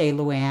birthday,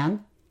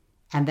 Luann.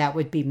 And that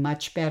would be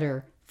much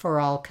better for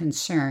all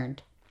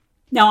concerned.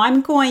 Now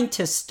I'm going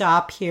to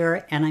stop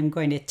here and I'm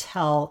going to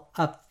tell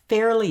a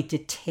fairly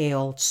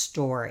detailed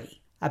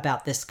story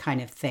about this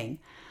kind of thing.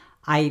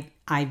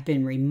 I've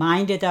been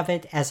reminded of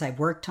it as I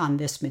worked on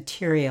this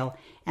material,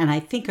 and I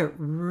think it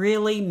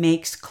really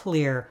makes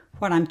clear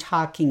what I'm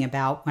talking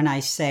about when I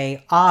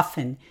say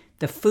often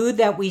the food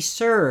that we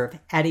serve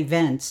at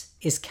events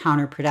is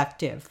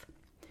counterproductive.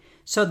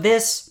 So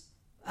this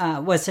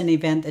was an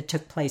event that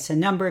took place a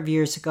number of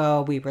years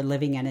ago. We were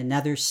living in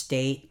another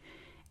state,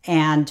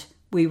 and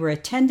we were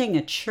attending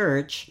a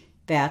church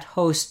that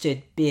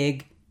hosted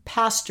big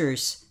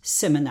pastors'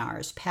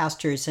 seminars,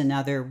 pastors and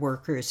other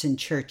workers in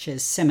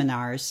churches'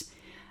 seminars,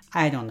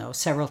 I don't know,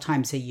 several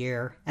times a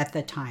year at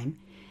the time.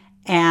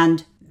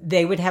 And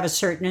they would have a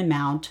certain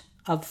amount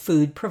of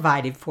food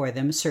provided for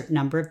them, a certain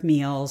number of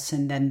meals,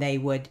 and then they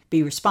would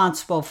be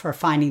responsible for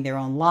finding their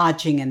own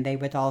lodging, and they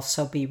would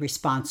also be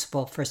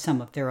responsible for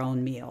some of their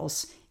own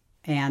meals.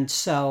 And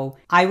so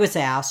I was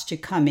asked to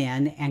come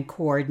in and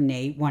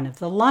coordinate one of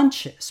the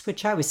lunches,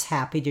 which I was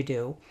happy to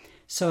do.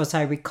 So as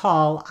I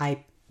recall,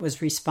 I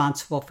was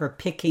responsible for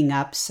picking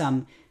up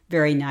some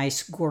very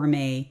nice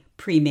gourmet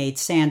pre-made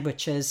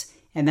sandwiches,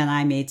 and then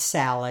I made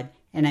salad,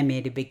 and I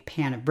made a big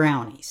pan of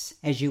brownies.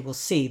 As you will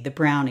see, the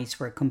brownies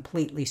were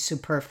completely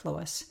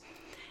superfluous.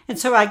 And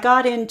so I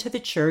got into the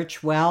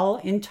church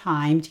well in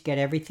time to get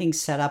everything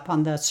set up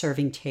on the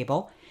serving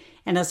table.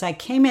 And as I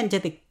came into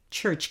the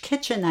church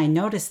kitchen, I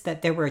noticed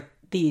that there were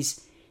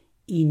these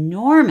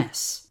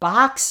enormous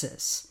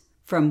boxes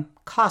from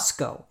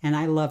Costco. And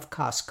I love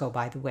Costco,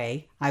 by the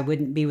way. I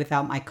wouldn't be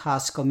without my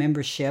Costco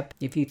membership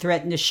if you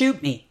threatened to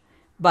shoot me.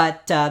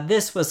 But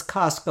this was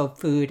Costco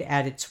food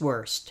at its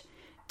worst.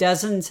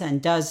 dozens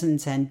and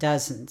dozens and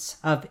dozens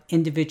of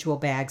individual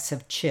bags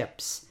of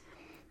chips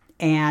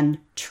and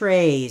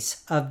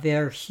trays of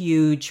their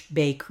huge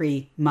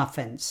bakery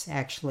muffins.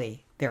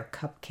 Actually, they're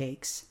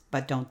cupcakes,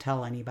 but don't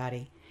tell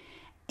anybody.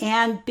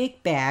 And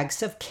big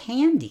bags of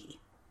candy.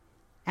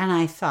 And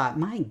I thought,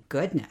 my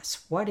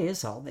goodness, what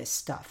is all this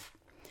stuff?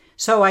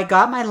 So I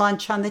got my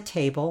lunch on the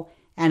table,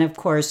 and of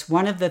course,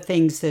 one of the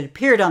things that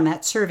appeared on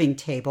that serving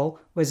table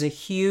was a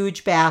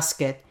huge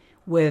basket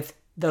with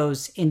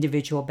those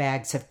individual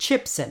bags of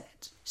chips in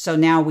it. So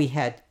now we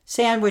had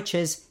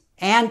sandwiches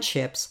and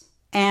chips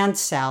and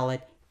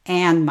salad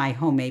and my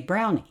homemade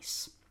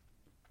brownies.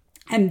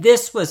 And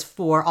this was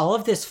for, all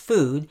of this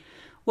food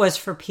was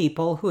for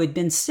people who had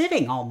been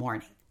sitting all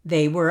morning.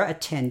 They were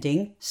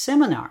attending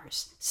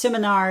seminars,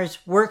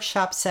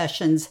 workshop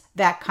sessions,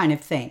 that kind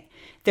of thing.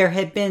 There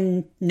had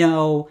been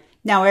no,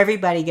 now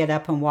everybody get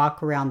up and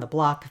walk around the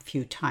block a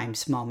few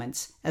times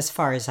moments, as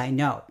far as I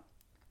know.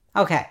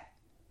 Okay.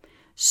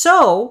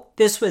 So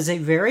this was a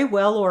very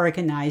well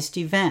organized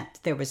event.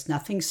 There was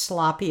nothing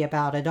sloppy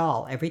about it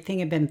all. Everything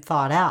had been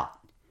thought out.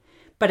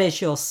 But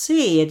as you'll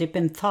see, it had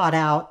been thought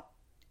out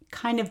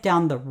kind of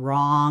down the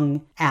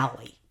wrong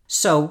alley.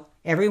 So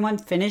everyone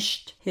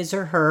finished his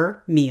or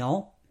her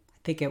meal. I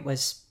think it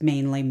was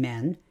mainly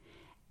men.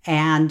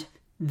 And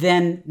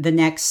then the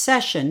next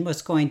session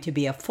was going to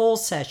be a full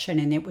session,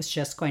 and it was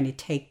just going to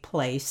take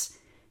place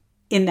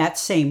in that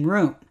same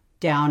room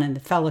down in the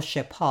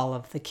fellowship hall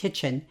of the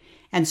kitchen.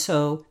 And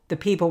so the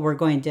people were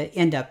going to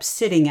end up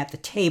sitting at the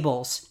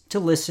tables to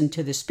listen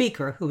to the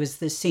speaker, who was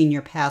the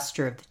senior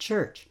pastor of the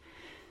church.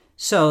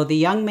 So the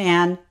young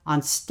man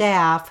on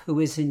staff who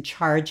was in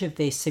charge of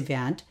this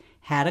event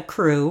had a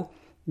crew.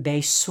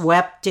 They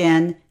swept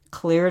in,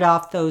 cleared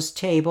off those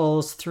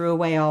tables, threw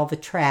away all the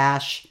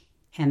trash,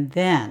 and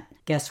then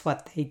guess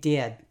what they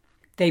did?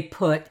 They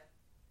put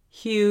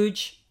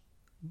huge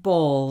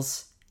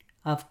bowls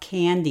of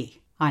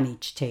candy on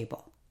each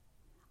table.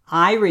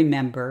 I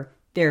remember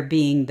there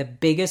being the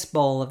biggest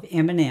bowl of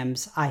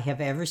M&Ms I have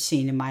ever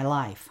seen in my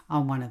life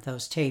on one of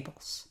those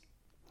tables.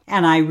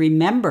 And I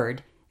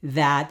remembered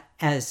that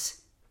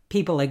as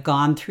people had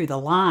gone through the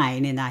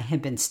line and I had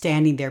been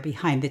standing there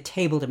behind the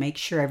table to make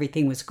sure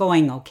everything was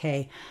going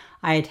okay,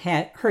 I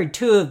had heard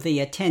two of the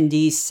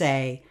attendees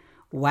say,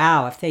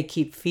 wow, if they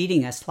keep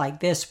feeding us like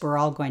this, we're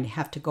all going to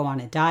have to go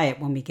on a diet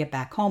when we get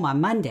back home on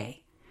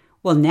Monday.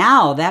 Well,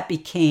 now that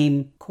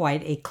became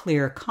quite a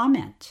clear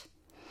comment.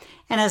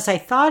 And as I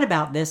thought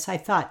about this, I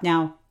thought,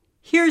 now,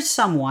 here's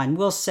someone,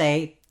 we'll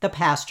say the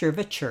pastor of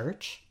a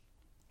church,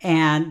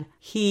 and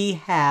he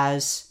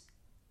has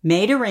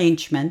made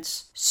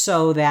arrangements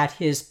so that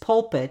his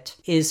pulpit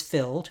is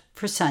filled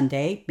for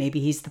Sunday.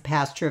 Maybe he's the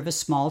pastor of a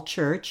small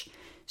church,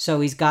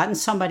 so he's gotten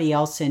somebody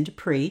else in to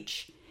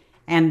preach,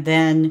 and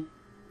then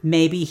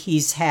maybe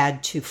he's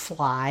had to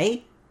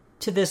fly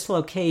to this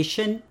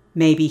location.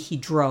 Maybe he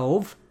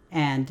drove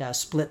and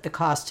split the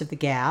cost of the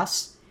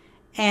gas.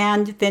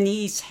 And then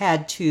he's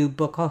had to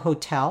book a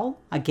hotel,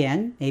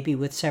 again, maybe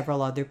with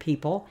several other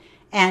people,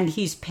 and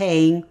he's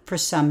paying for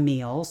some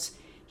meals.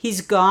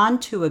 He's gone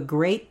to a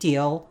great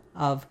deal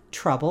of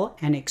trouble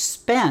and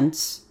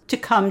expense to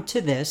come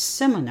to this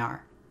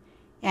seminar.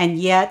 And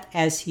yet,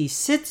 as he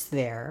sits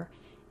there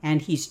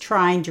and he's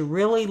trying to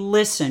really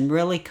listen,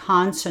 really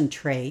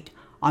concentrate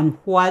on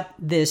what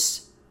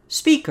this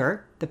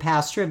speaker, the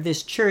pastor of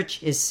this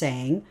church, is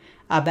saying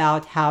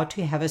about how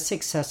to have a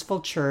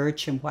successful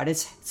church and what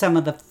is some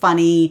of the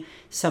funny,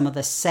 some of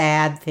the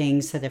sad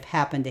things that have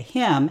happened to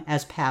him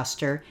as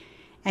pastor.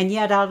 And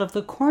yet out of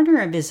the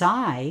corner of his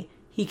eye,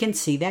 he can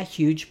see that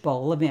huge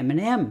bowl of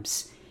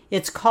M&Ms.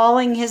 It's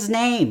calling his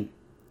name.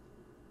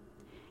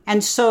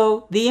 And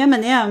so the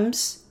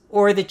M&Ms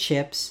or the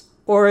chips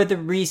or the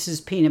Reese's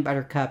peanut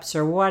butter cups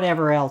or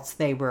whatever else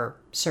they were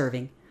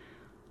serving,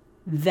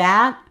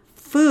 that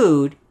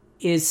food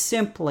is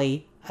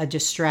simply a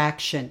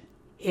distraction.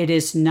 It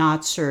is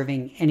not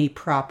serving any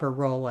proper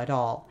role at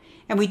all.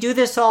 And we do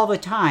this all the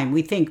time.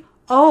 We think,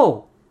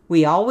 oh,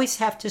 we always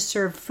have to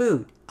serve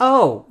food.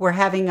 Oh, we're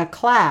having a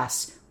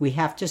class. We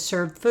have to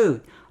serve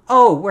food.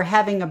 Oh, we're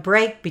having a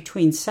break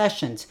between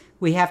sessions.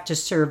 We have to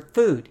serve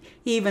food,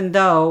 even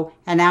though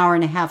an hour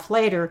and a half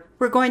later,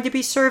 we're going to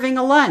be serving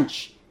a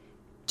lunch.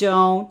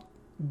 Don't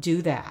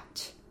do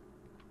that.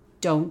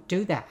 Don't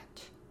do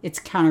that. It's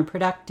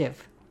counterproductive.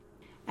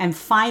 And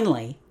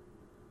finally,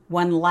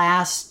 one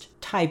last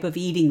type of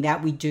eating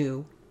that we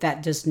do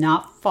that does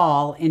not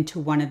fall into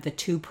one of the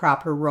two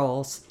proper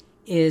roles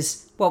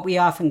is what we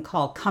often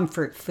call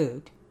comfort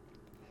food.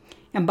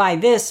 And by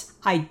this,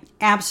 I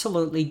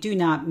absolutely do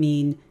not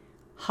mean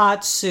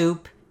hot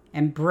soup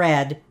and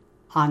bread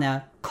on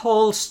a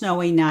cold,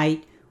 snowy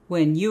night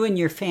when you and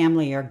your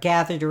family are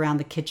gathered around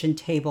the kitchen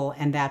table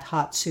and that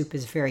hot soup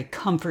is very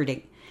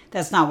comforting.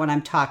 That's not what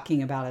I'm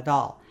talking about at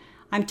all.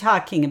 I'm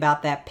talking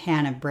about that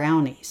pan of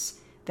brownies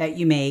that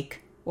you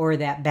make or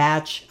that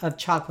batch of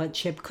chocolate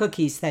chip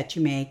cookies that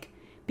you make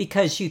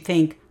because you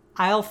think,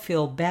 I'll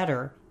feel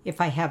better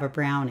if I have a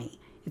brownie.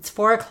 It's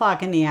 4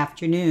 o'clock in the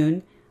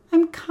afternoon.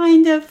 I'm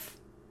kind of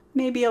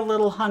maybe a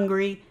little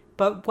hungry,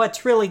 but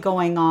what's really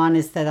going on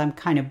is that I'm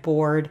kind of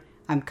bored.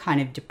 I'm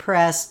kind of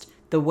depressed.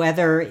 The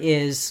weather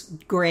is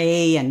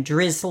gray and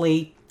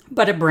drizzly,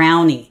 but a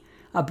brownie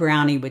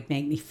would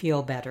make me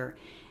feel better.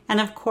 And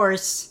of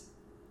course,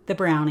 the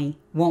brownie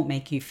won't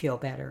make you feel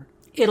better.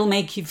 It'll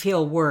make you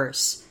feel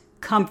worse.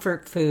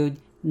 Comfort food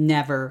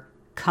never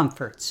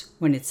comforts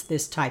when it's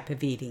this type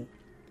of eating.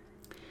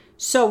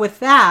 So with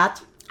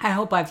that, I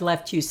hope I've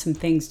left you some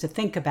things to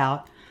think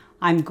about.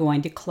 I'm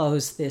going to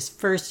close this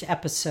first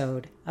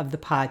episode of the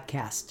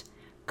podcast.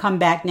 Come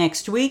back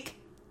next week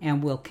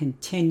and we'll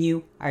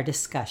continue our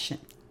discussion.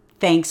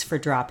 Thanks for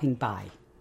dropping by.